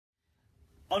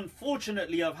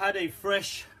unfortunately, I've had a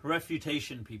fresh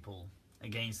refutation, people,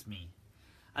 against me.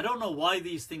 I don't know why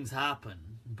these things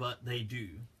happen, but they do.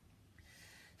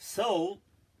 So,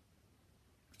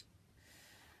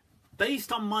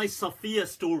 based on my Safiya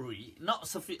story, not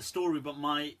Safiya story, but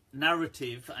my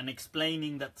narrative, and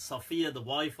explaining that Safiya, the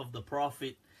wife of the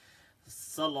Prophet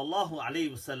sallallahu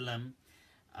alaihi wasallam,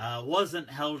 wasn't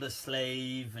held as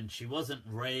slave, and she wasn't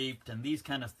raped, and these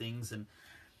kind of things, and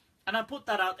I put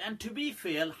that out. And to be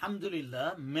fair,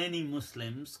 alhamdulillah, many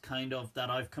Muslims kind of that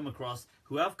I've come across,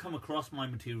 who have come across my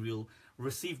material,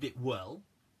 received it well,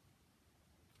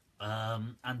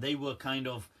 and they were kind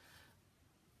of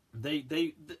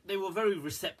they were very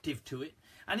receptive to it.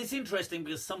 And it's interesting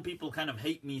because some people kind of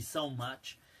hate me so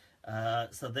much,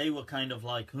 so they were kind of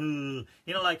like, you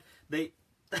know, like they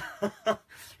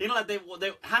you know, like they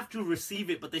have to receive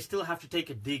it, but they still have to take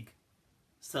a dig.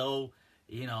 So,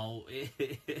 you know,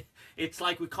 it's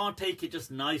like we can't take it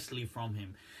just nicely from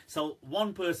him. So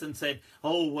one person said,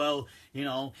 oh, well, you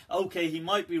know, okay, he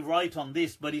might be right on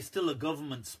this, but he's still a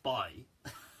government spy.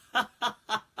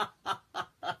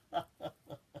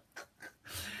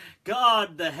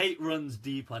 God, the hate runs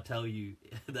deep, I tell you.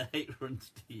 The hate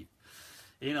runs deep.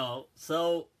 You know,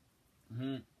 so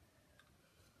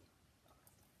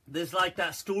there's like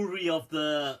that story of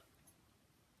the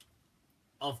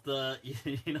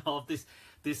you know, of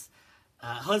this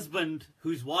husband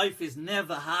whose wife is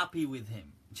never happy with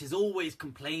him. She's always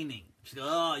complaining. She goes,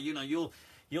 oh, you know,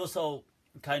 you're so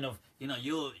kind of, you know,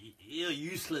 you're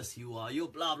useless, you are, you're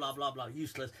blah blah blah blah,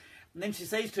 useless. And then she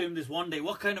says to him this one day,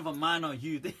 what kind of a man are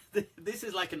you? This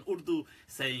is like an Urdu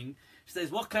saying. She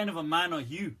says, what kind of a man are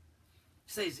you?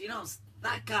 She says, you know,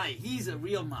 that guy, he's a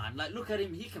real man. Like, look at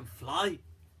him, he can fly.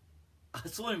 I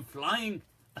saw him flying.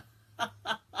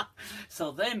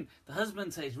 So then the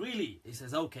husband says, really? He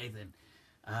says, okay then.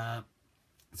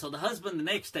 So the husband the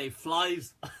next day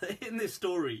flies, in this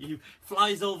story, he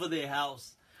flies over their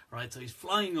house. Right, so he's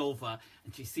flying over,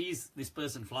 and she sees this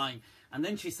person flying, and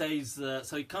then she says,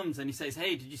 so he comes and he says,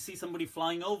 hey, did you see somebody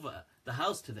flying over the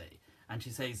house today? And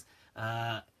she says,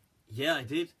 yeah, I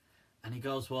did. And he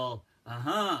goes, well,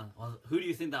 well, who do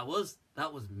you think that was?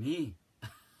 That was me.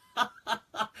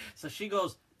 So she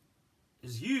goes,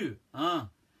 it's you?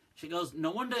 She goes,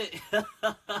 no wonder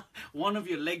one of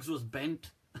your legs was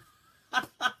bent.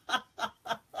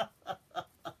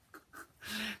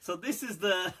 So this is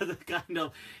the kind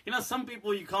of, you know, some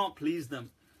people you can't please them.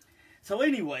 So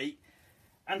anyway,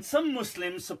 and some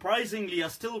Muslims surprisingly are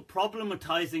still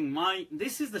problematizing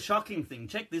this is the shocking thing.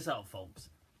 Check this out, folks.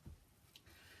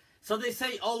 So they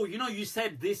say, oh, you know, you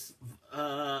said this,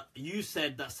 you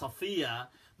said that Safiya,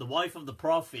 the wife of the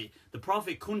Prophet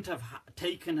couldn't have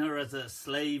taken her as a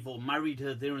slave or married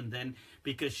her there and then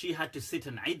because she had to sit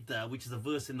an iddah, which is a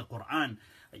verse in the Quran,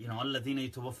 you know,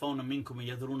 الَّذِينَ يَتَوَفَّوْنَ مِنْكُمْ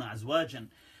وَيَذَرُونَ أَزْوَاجًا.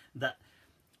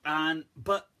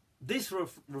 But this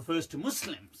refers to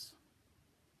Muslims,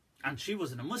 and she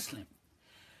wasn't a Muslim.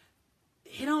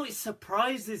 You know, it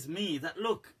surprises me that,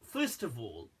 look, first of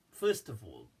all,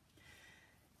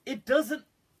 it doesn't,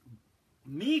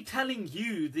 me telling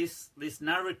you this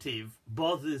narrative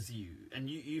bothers you, and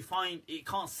you find it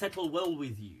can't settle well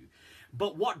with you.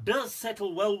 But what does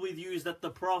settle well with you is that the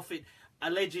Prophet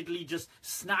allegedly just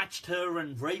snatched her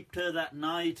and raped her that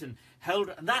night and held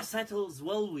her, and that settles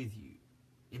well with you.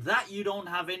 If that you don't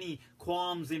have any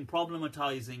qualms in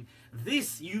problematizing,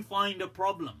 this you find a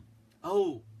problem.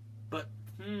 Oh, but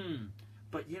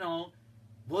you know,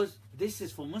 this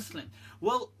is for Muslims.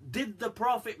 Well, did the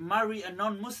Prophet marry a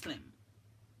non-Muslim?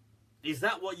 Is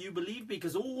that what you believe?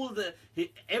 Because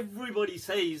everybody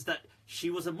says that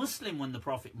she was a Muslim when the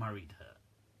Prophet married her.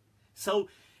 So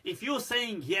if you're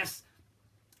saying, yes,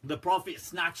 the Prophet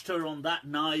snatched her on that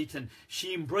night and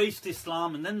she embraced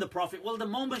Islam, and then the Prophet, well, the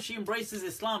moment she embraces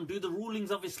Islam, do the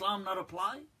rulings of Islam not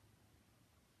apply?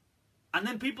 And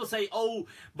then people say, oh,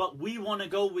 but we want to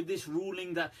go with this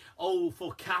ruling that, oh,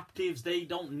 for captives, they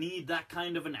don't need that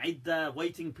kind of an iddah,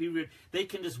 waiting period. They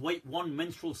can just wait one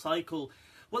menstrual cycle.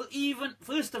 Well, even,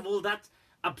 first of all, that's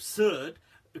absurd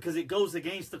because it goes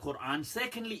against the Quran.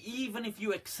 Secondly, even if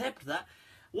you accept that,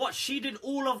 what, she did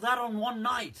all of that on one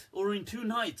night or in 2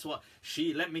 nights? What,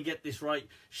 let me get this right.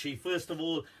 She, first of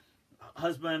all,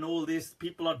 husband, all this,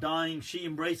 people are dying. She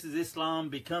embraces Islam,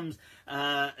 becomes,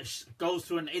 goes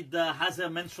through an iddah, has a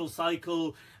menstrual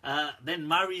cycle, then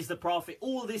marries the Prophet.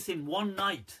 All this in one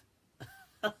night.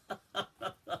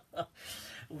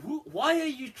 Why are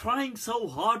you trying so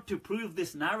hard to prove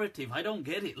this narrative? I don't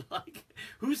get it. Like,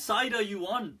 whose side are you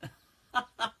on?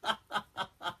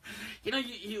 You know,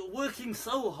 you're working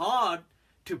so hard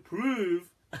to prove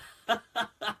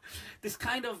this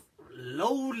kind of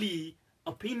lowly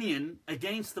opinion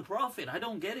against the Prophet. I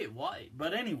don't get it, why?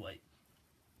 But anyway.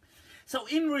 So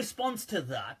in response to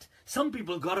that, some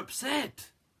people got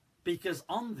upset. Because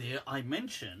on there I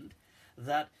mentioned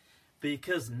that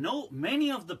because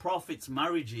many of the Prophet's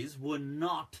marriages were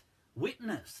not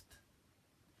witnessed.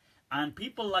 And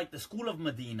people like the school of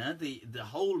Medina, the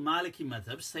whole Maliki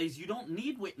Madhab says you don't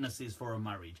need witnesses for a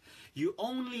marriage. You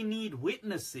only need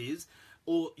witnesses,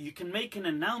 or you can make an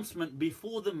announcement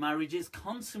before the marriage is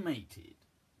consummated.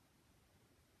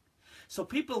 So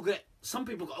some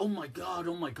people go, oh my God,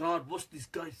 what's this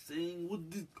guy saying?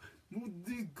 What this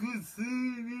guy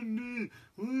saying?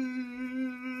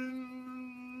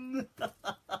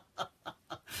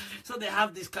 So they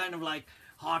have this kind of like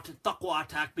heart taqwa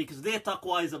attack, because their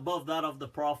taqwa is above that of the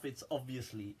Prophets,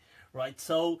 obviously, right?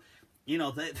 So, you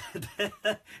know,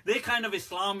 their kind of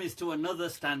Islam is to another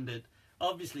standard.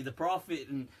 Obviously, the Prophet,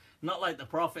 and not like the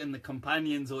Prophet and the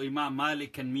companions or Imam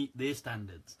Malik can meet their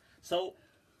standards. So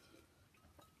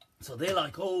they're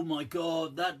like, oh my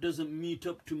God, that doesn't meet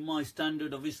up to my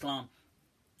standard of Islam.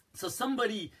 So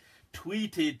somebody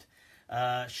tweeted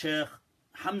Sheikh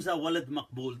Hamza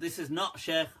Maqbool. This is not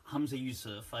Sheikh Hamza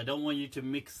Yusuf. I don't want you to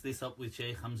mix this up with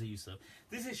Sheikh Hamza Yusuf.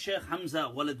 This is Sheikh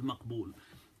Hamza Maqbool.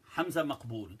 Hamza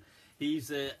Maqbool.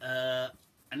 He's an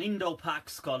Indo-Pak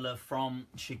scholar from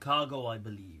Chicago, I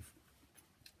believe.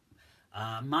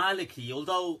 Maliki,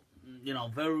 although, you know,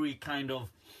 very kind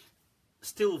of,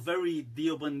 still very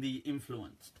Deobandi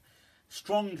influenced.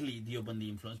 Strongly Deobandi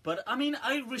influenced. But, I mean,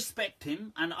 I respect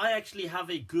him, and I actually have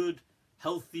a good,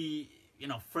 healthy, you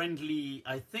know, friendly,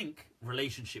 I think,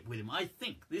 relationship with him. I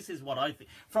think. This is what I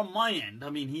think. From my end, I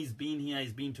mean, he's been here,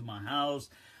 he's been to my house,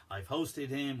 I've hosted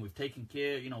him, we've taken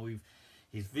care, you know,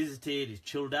 he's visited, he's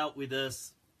chilled out with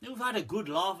us. We've had a good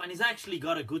laugh, and he's actually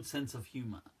got a good sense of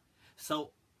humor.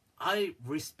 So, I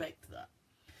respect that.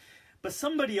 But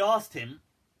somebody asked him,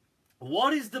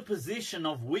 what is the position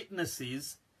of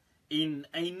witnesses in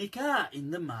a nikah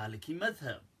in the Maliki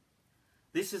Madhab?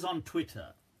 This is on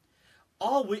Twitter.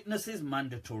 Are witnesses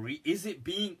mandatory? It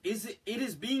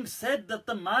is being said that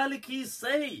the Malikis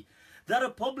say that a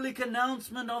public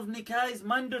announcement of nikah is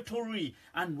mandatory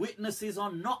and witnesses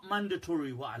are not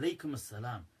mandatory. Wa alaykum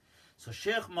as-salam. So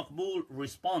Sheikh Maqbool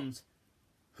responds,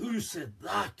 who said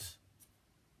that?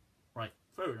 Right,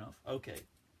 fair enough, okay.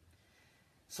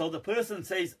 So the person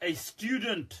says, a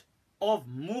student of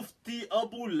Mufti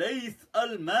Abu Layth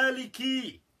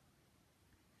al-Maliki.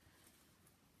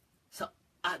 So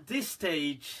at this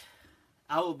stage,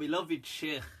 our beloved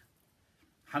Sheikh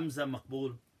Hamza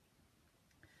Maqbool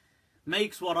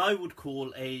makes what I would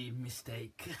call a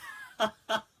mistake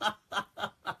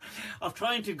of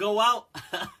trying to go out,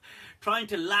 trying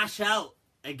to lash out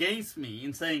against me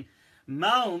in saying,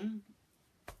 Maum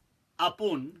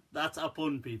Apun, that's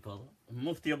Apun people,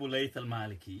 Mufti Abu Layth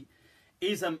al-Maliki,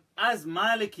 is as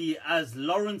Maliki as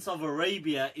Lawrence of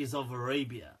Arabia is of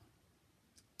Arabia.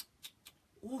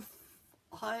 Oof.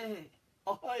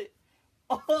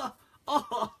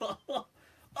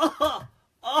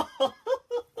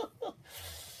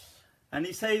 And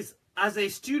he says, as a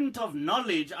student of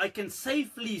knowledge, I can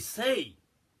safely say,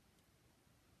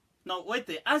 no, wait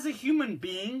there, as a human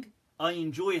being, I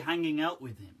enjoy hanging out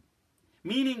with him.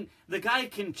 Meaning, the guy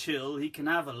can chill, he can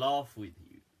have a laugh with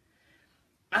you.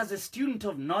 As a student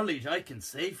of knowledge, I can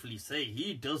safely say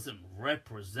he doesn't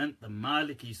represent the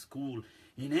Maliki school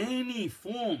in any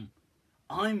form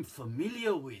I'm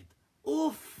familiar with.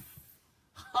 Oof!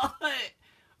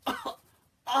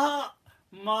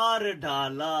 Mar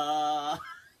dala.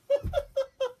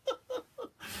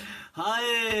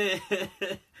 Hi,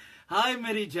 hi,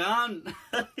 Meri Jaan.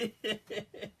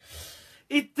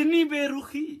 Itni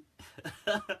berukhi.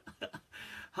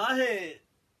 Hi,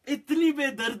 itni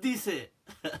bedardi se.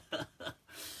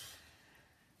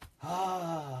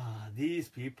 These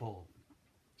people.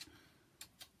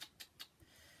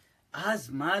 As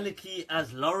Maliki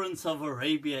as Lawrence of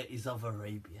Arabia is of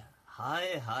Arabia.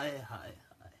 Hi.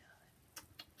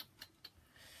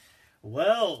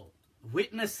 Well,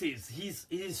 witnesses,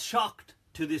 he's shocked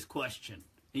to this question.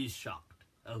 He's shocked.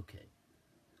 Okay.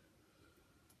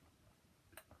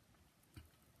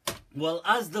 Well,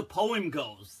 as the poem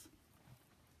goes,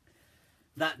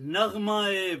 that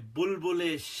Naghma-e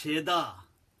bulbul-e sheda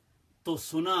to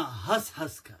suna has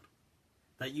kar,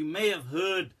 that you may have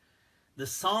heard the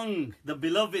song, the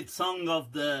beloved song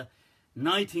of the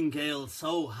nightingale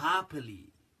so happily.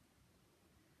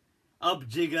 Ab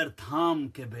jigar tham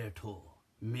ke baitho,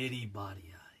 meri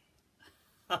bari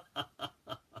aayi.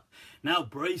 Now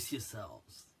brace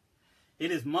yourselves.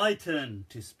 It is my turn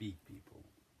to speak, people.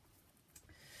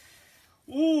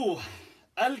 Ooh,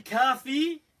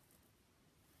 Al-Kafi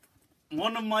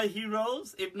one of my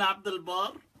heroes, Ibn Abdul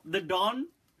Bar, the Don,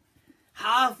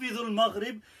 حافظ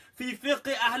المغرب في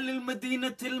فقه أهل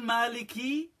المدينة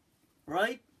المالكي,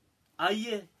 right?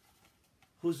 आइए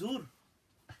हुजूर,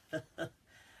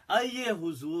 आइए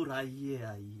हुजूर, आइए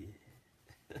आइए,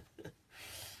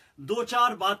 दो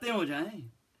चार बातें हो जाएं.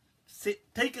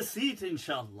 Take a seat,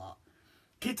 inshallah.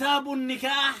 Kitabun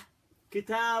nikah,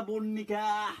 kitabun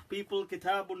nikah, people,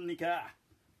 kitabun nikah.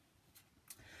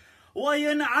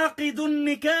 وَيَنْعَقِدُ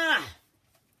النِّكَاحِ.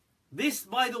 This,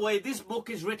 by the way, this book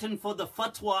is written for the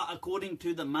fatwa according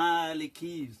to the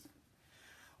Malikis.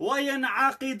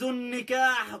 وَيَنْعَقِدُ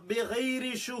النِّكَاحِ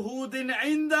بِغَيْرِ شُهُودٍ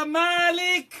عِنْدَ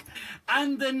Malik.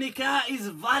 And the nikah is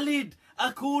valid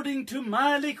according to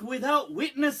Malik without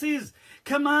witnesses.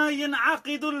 كَمَا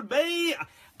يَنْعَقِدُ الْبَيْعِ.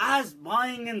 As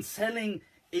buying and selling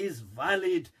is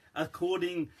valid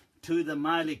according to the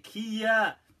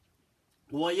Malikiyya.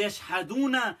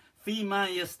 وَيَشْهَدُونَ فِي مَا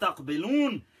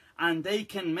يَسْتَقْبِلُونَ. And they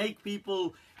can make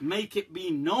people, make it be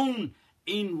known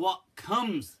in what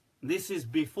comes. This is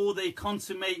before they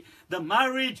consummate the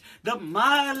marriage. The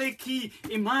Maliki,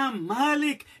 Imam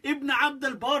Malik Ibn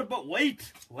Abdul Bar. But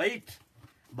wait,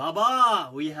 Baba,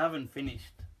 we haven't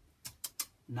finished.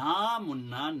 Na,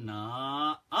 munna,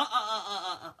 na.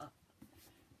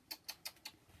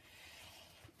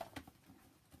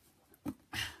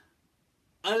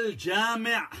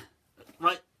 Al-Jami'.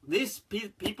 Right. This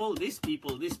people,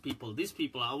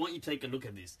 I want you to take a look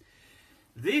at this.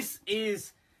 This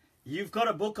is, you've got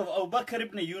a book of Abu Bakr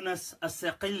ibn Yunus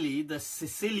as-Saqili, the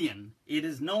Sicilian. It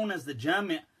is known as the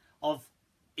Jami' of,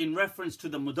 in reference to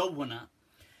the Mudawwana.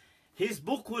 His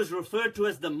book was referred to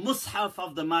as the Mushaf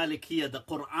of the Malikiyya, the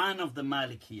Quran of the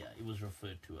Malikiyya, it was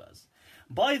referred to as.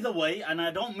 By the way, and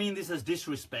I don't mean this as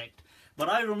disrespect, but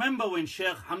I remember when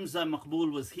Sheikh Hamza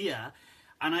Maqbool was here,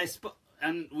 and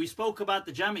we spoke about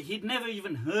the Jami', he'd never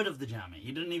even heard of the Jami'.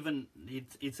 He didn't even,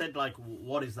 he said like,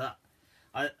 what is that?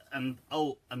 And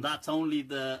that's only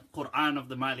the Quran of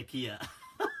the Malikiyya.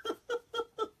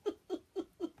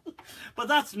 But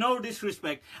that's no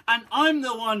disrespect. And I'm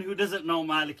the one who doesn't know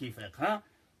Maliki fiqh, huh?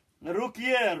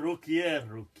 Rukiya.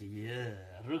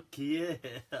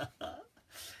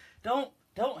 Don't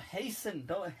hasten.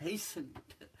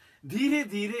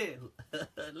 Dhire.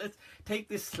 Let's take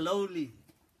this slowly.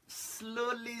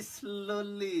 Slowly.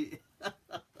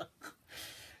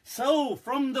 So,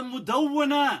 from the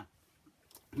Mudawwana,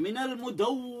 min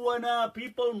al-Mudawwana,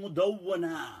 people,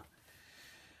 Mudawwana.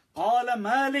 قال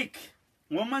Malik,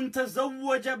 وَمَنْ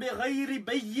تَزَوَّجَ بِغَيْرِ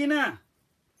بَيِّنَةٍ.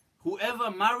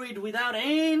 Whoever married without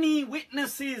any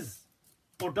witnesses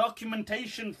or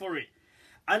documentation for it,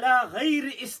 عَلَى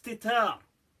غَيْرِ إِسْتِتَارٍ.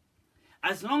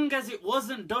 As long as it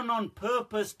wasn't done on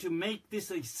purpose to make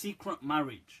this a secret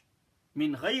marriage.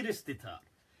 من غير استتار.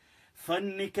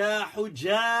 فالنكاح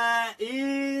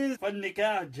جائز.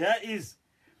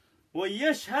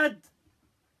 ويشهد.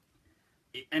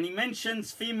 And he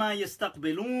mentions فيما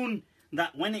يستقبلون,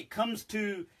 that when it comes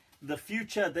to the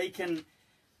future, they can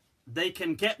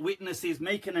get witnesses,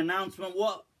 make an announcement.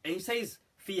 What he says,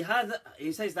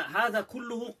 that هذا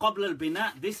كله قبل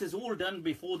البناء. This is all done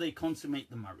before they consummate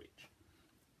the marriage.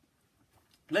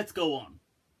 Let's go on.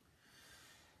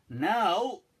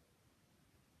 Now,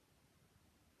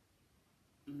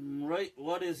 right,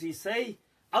 what does he say?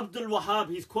 Abdul Wahhab,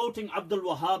 he's quoting Abdul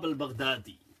Wahhab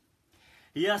al-Baghdadi.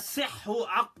 يصح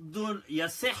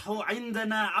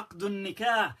عندنا عقد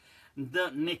النكاح. The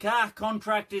nikah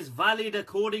contract is valid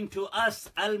according to us.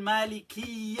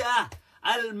 al-Malikiyya,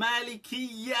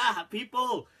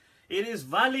 people, it is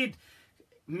valid.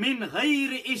 من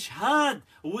غير إشهاد,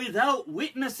 without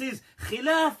witnesses.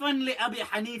 خلافا لأبي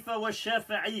حنيفة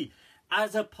والشافعي,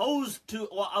 as opposed to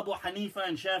what Abu Hanifa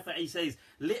and Shafi'i says.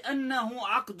 لأنه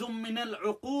عقد من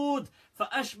العقود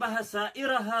فأشبه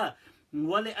سائرها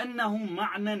ولأنه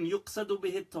معنى يقصد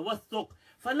به التوثق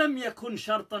فلم يكن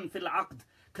شرطا في العقد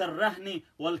كالرهن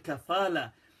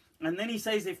والكفالة. And then he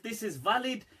says, if this is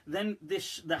valid, then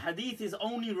the hadith is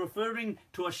only referring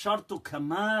to a shartu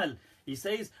kamal. He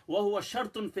says, وَهُوَ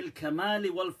شَرْطٌ فِي الْكَمَالِ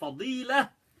وَالْفَضِيلَةِ.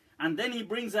 And then he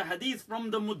brings a hadith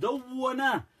from the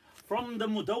Mudawwana,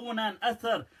 and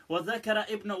Athar. وَذَكَرَ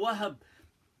ابن وهب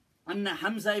أن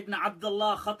حمزة ابن عبد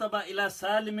الله خطب إلى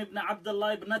سالم ابن عبد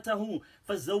الله ابنته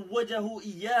فزوجه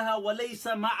إياها وليس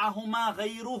معهما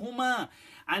غيرهما.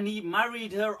 And he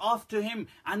married her off to him,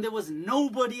 and there was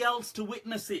nobody else to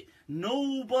witness it.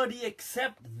 Nobody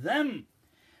except them.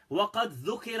 وقد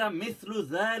ذكر مثل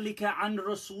ذلك عن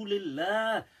رسول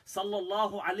الله صلى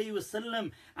الله عليه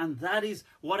وسلم. And that is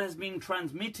what has been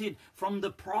transmitted from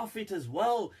the Prophet as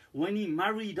well. When he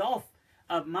married off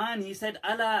a man, he said,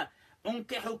 ألا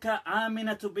أنكحك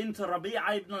آمنة بنت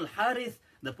ربيعة ibn al-Harith.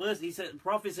 The person, he said, the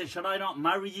Prophet said, should I not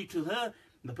marry you to her?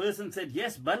 The person said,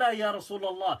 yes, Bala ya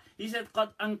Rasulullah. He said,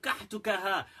 قد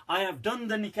أنكحتكها, I have done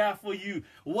the nikah for you.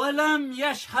 ولم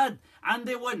يشهد, and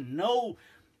there were no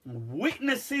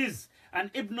witnesses. And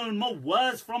Ibn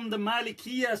al-Mawaz from the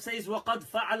Malikiya says, وَقَدْ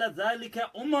فَعَلَ ذَلِكَ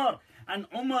Umar. And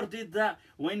Umar did that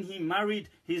when he married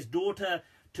his daughter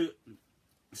to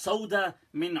Sauda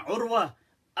min Urwa.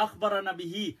 أخبرنا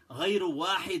به غير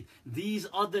واحد. These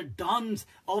are the dons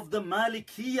of the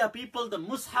Malikiya people, the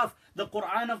Mus'haf, the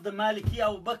Quran of the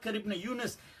Malikiya, Abu Bakr ibn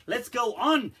Yunus. Let's go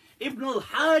on. Ibn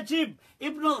al-Hajib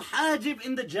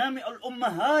in the Jami'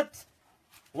 al-Ummahat.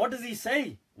 What does he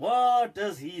say? What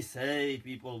does he say,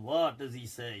 people? What does he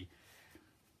say?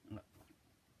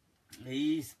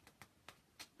 He's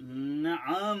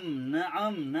نعم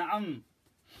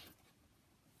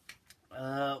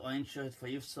وإن شهد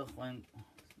فيفسخ وإن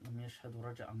لم يشهد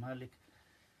ورجع مالك.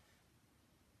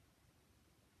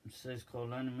 says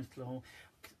قولان مثله.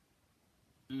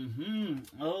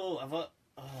 Oh,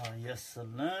 yes,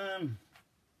 salam.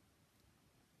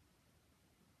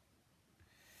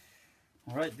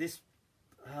 Right, this.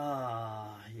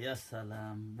 Yes,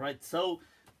 salam. Right, so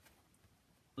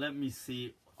let me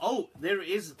see. Oh, there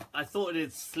is. I thought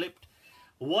it slipped.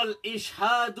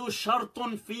 وَالْإِشْهَادُ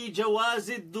شَرْطٌ فِي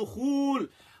جَوَازِ الدُّخُولِ.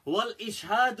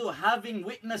 وَالْإِشْهَادُ, having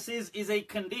witnesses, is a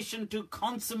condition to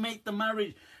consummate the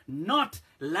marriage. Not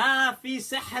لَا فِي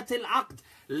صِحَّةِ الْعَقْدِ.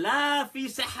 لَا فِي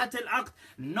صِحَّةِ الْعَقْدِ.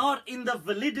 Not in the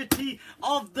validity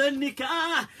of the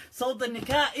nikah. So the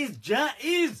nikah is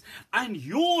jaiz. And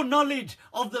your knowledge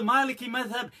of the Maliki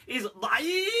Madhab is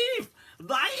ضعيف.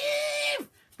 ضعيف.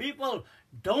 People,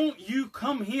 don't you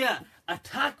come here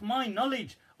attack my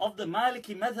knowledge of the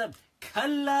Maliki Madhab.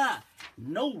 Kalla.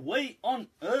 No way on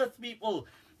earth, people.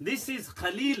 This is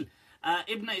Khalil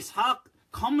ibn Ishaq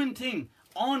commenting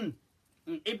on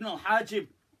Ibn al-Hajib.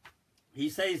 He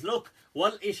says, look,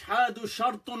 وَالْإِشْهَادُ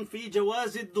شَرْطٌ فِي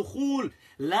جَوَازِ الدُّخُولِ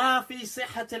لَا فِي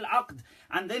صِحَّةِ الْعَقْدِ.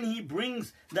 And then he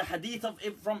brings the hadith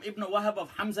from Ibn Wahab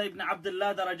of Hamza ibn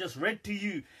Abdullah that I just read to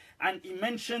you. And he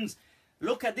mentions,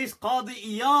 look at this,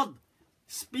 Qadi Iyad,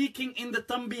 speaking in the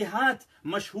Tanbihat,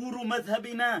 مشهور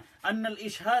مذهبنا أن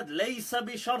الإشهاد ليس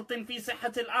بشرط في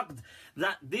صحة العقد.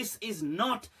 That this is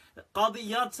not, Qadi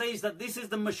Iyad says that this is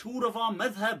the mashhur of our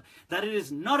madhab, that it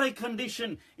is not a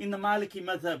condition in the Maliki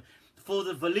madhab for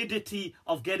the validity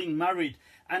of getting married.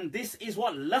 And this is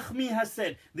what Lakhmi has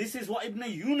said. This is what Ibn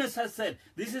Yunus has said.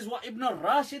 This is what Ibn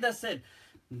Rashid has said.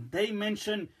 They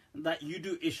mention that you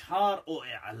do ishhar or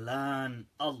i'lan.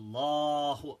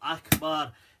 Allahu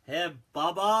Akbar. Hey,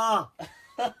 Baba.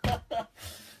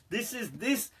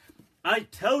 This. I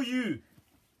tell you,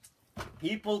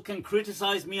 people can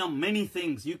criticize me on many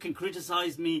things. You can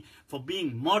criticize me for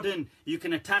being modern. You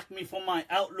can attack me for my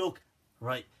outlook.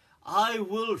 Right. I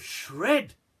will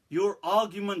shred your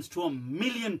arguments to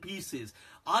 1,000,000 pieces.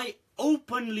 I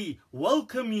openly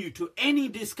welcome you to any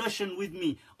discussion with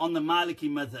me on the Maliki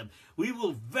Madhab. We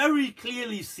will very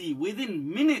clearly see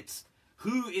within minutes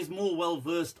who is more well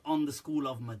versed on the school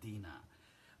of Medina.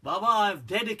 Baba, I've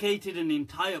dedicated an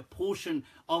entire portion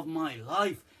of my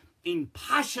life in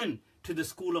passion to the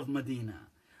school of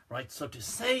Medina. Right, so to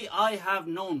say I have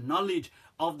no knowledge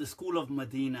of the school of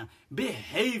Medina,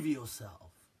 behave yourself.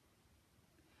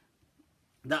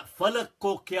 That falak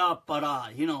ko kya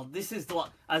para, this is what,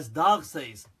 as Dagh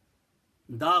says,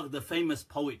 Dagh, the famous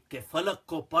poet, ke falak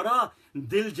ko para,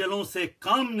 dil jalon se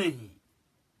kam nahi.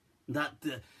 That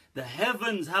the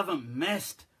heavens haven't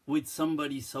messed with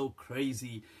somebody so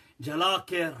crazy. Jala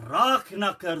ke rakh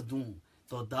na kar dun,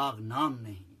 to Dagh naam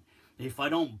nahi. If I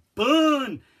don't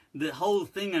burn the whole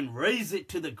thing and raise it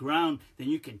to the ground, then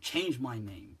you can change my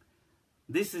name.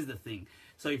 This is the thing.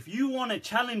 So if you want to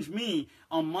challenge me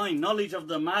on my knowledge of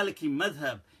the Maliki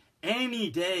Madhab any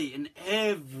day and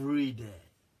every day,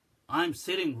 I'm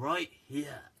sitting right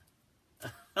here.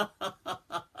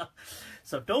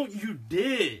 So don't you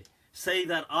dare say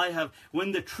that I have,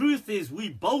 when the truth is we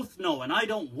both know, and I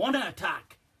don't want to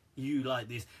attack you like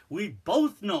this, we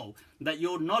both know that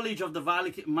your knowledge of the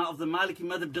Maliki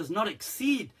Madhab does not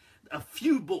exceed a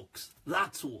few books.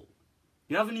 That's all.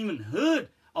 You haven't even heard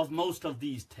of most of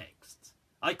these texts.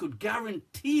 I could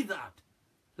guarantee that.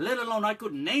 Let alone I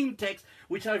could name texts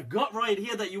which I've got right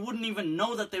here that you wouldn't even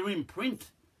know that they're in print.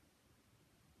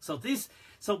 So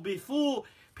before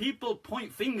people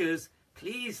point fingers,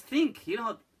 please think,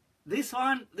 this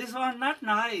one not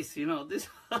nice, this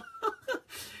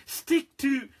stick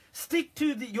to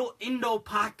your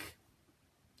Indo-Pak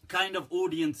kind of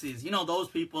audiences. Those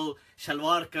people,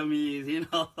 shalwar kameez,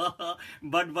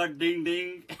 bud ding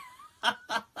ding.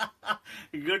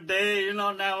 good day, you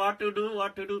know, now what to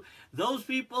do. Those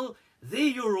people, they're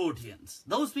your audience.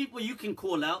 Those people you can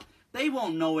call out, they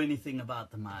won't know anything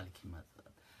about the Maliki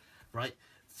Madhab, right?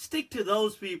 Stick to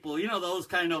those people, you know, those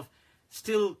kind of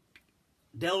still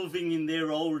delving in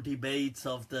their old debates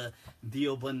of the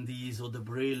Deobandis or the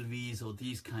Brailvis or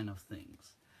these kind of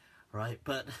things, right?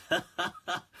 But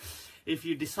if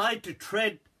you decide to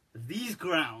tread these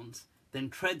grounds, then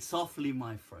tread softly,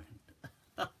 my friend.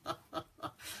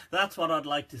 That's what I'd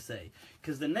like to say.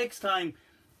 Because the next time,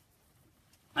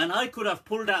 and I could have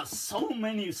pulled out so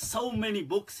many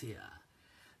books here.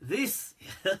 This,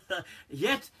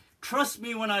 yet, trust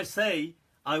me when I say,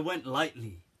 I went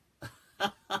lightly.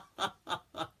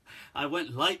 I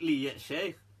went lightly, yet,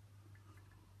 Sheikh.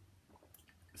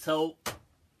 So,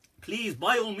 please,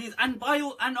 by all means,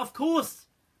 and of course,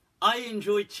 I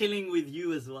enjoy chilling with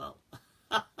you as well.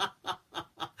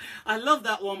 I love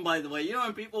that one, by the way. You know,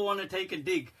 when people want to take a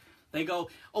dig, they go,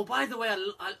 oh, by the way,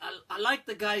 I like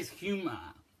the guy's humor.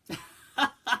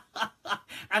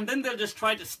 And then they'll just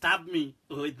try to stab me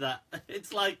with that.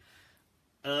 It's like,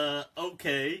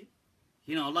 okay.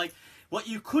 You know, like, what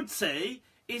you could say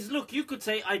is, look, you could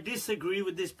say, I disagree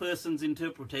with this person's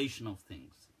interpretation of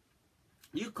things.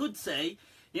 You could say,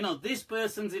 you know, this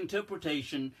person's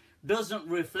interpretation doesn't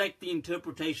reflect the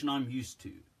interpretation I'm used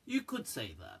to. You could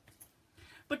say that.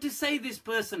 But to say this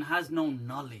person has no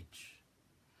knowledge,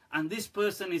 and this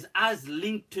person is as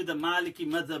linked to the Maliki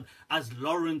Madhab as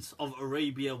Lawrence of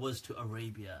Arabia was to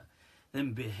Arabia,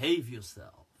 then behave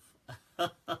yourself.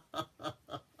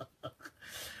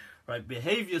 Right,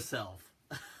 behave yourself.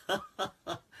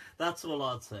 That's all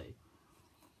I'd say.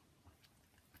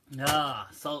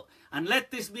 So, and let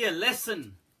this be a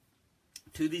lesson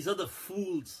to these other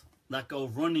fools that go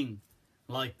running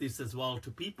like this as well,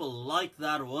 to people like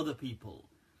that or other people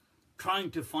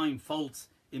trying to find faults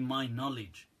in my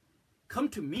knowledge. Come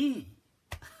to me.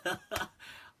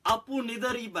 Apu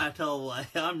nidari bata hua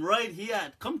hai. I'm right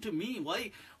here. Come to me.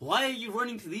 Why are you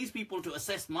running to these people to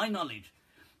assess my knowledge?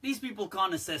 These people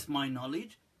can't assess my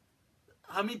knowledge.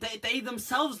 I mean, they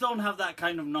themselves don't have that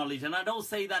kind of knowledge. And I don't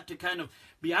say that to kind of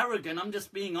be arrogant. I'm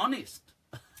just being honest.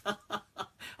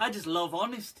 I just love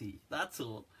honesty. That's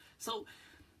all. So,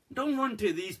 don't run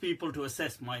to these people to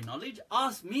assess my knowledge.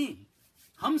 Ask me.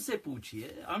 Hamse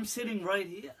poochiye. I'm sitting right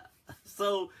here.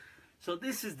 So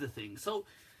this is the thing. So,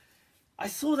 I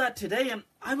saw that today and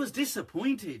I was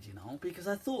disappointed, you know, because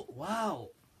I thought, wow,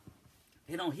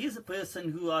 you know, here's a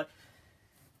person who I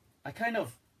kind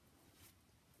of,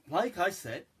 like I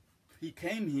said, he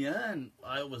came here and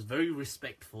I was very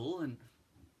respectful,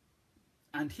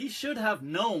 and he should have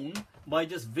known by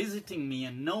just visiting me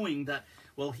and knowing that,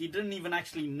 well, he didn't even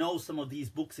actually know some of these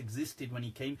books existed when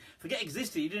he came. Forget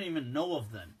existed, he didn't even know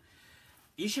of them.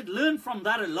 You should learn from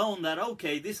that alone that,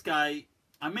 okay, this guy,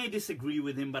 I may disagree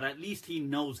with him, but at least he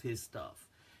knows his stuff.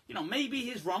 You know, maybe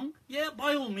he's wrong. Yeah,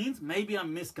 by all means. Maybe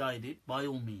I'm misguided, by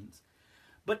all means.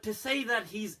 But to say that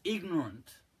he's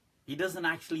ignorant, he doesn't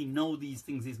actually know these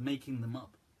things, he's making them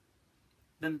up,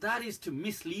 then that is to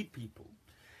mislead people.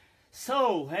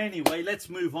 So, anyway, let's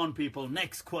move on, people.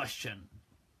 Next question.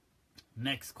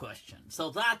 Next question.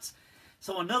 So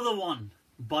another one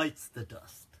bites the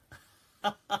dust.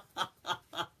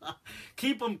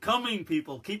 Keep them coming,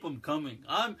 people. Keep them coming.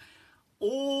 I'm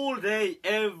all day,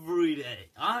 every day.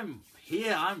 I'm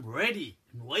here. I'm ready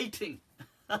and waiting.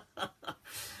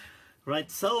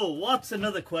 Right. So what's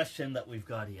another question that we've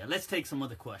got here? Let's take some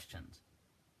other questions.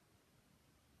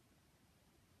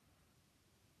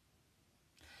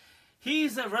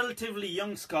 He's a relatively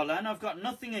young scholar, and I've got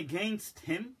nothing against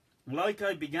him. Like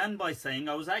I began by saying,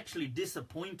 I was actually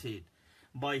disappointed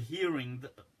by hearing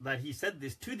that he said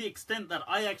this, to the extent that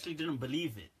I actually didn't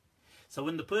believe it. So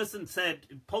when the person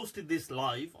posted this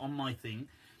live on my thing,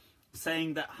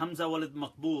 saying that Hamza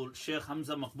Maqbool, Sheikh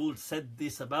Hamza Maqbool said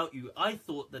this about you, I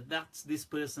thought that that's this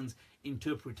person's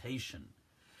interpretation.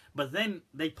 But then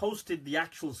they posted the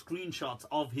actual screenshots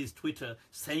of his Twitter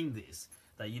saying this.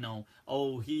 That, you know,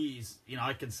 oh, he's, you know,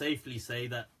 I can safely say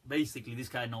that basically this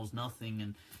guy knows nothing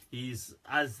and he's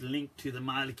as linked to the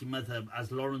Maliki Madhab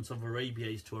as Lawrence of Arabia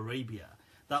is to Arabia.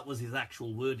 That was his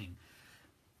actual wording.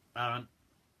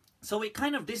 So it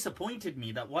kind of disappointed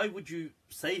me that why would you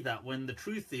say that when the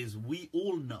truth is we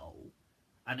all know,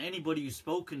 and anybody who's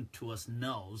spoken to us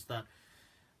knows that,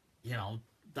 you know,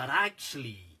 that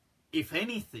actually, if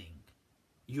anything,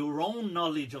 your own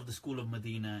knowledge of the School of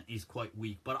Medina is quite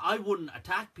weak. But I wouldn't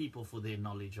attack people for their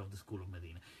knowledge of the School of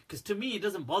Medina. Because to me, it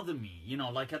doesn't bother me. You know,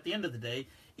 like at the end of the day,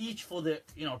 each for their,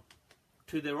 you know,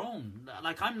 to their own.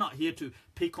 Like I'm not here to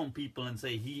pick on people and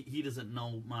say he doesn't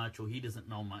know much or he doesn't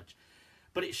know much.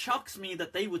 But it shocks me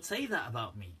that they would say that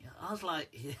about me. I was like,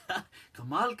 yeah,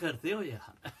 kamal karte ho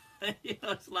yaar. You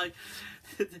know, it's like,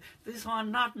 this one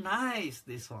not nice,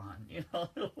 this one, you know.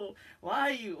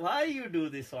 why you do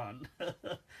this one?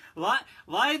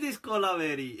 why this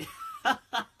kolaveri?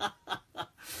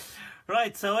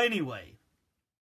 Right, so anyway,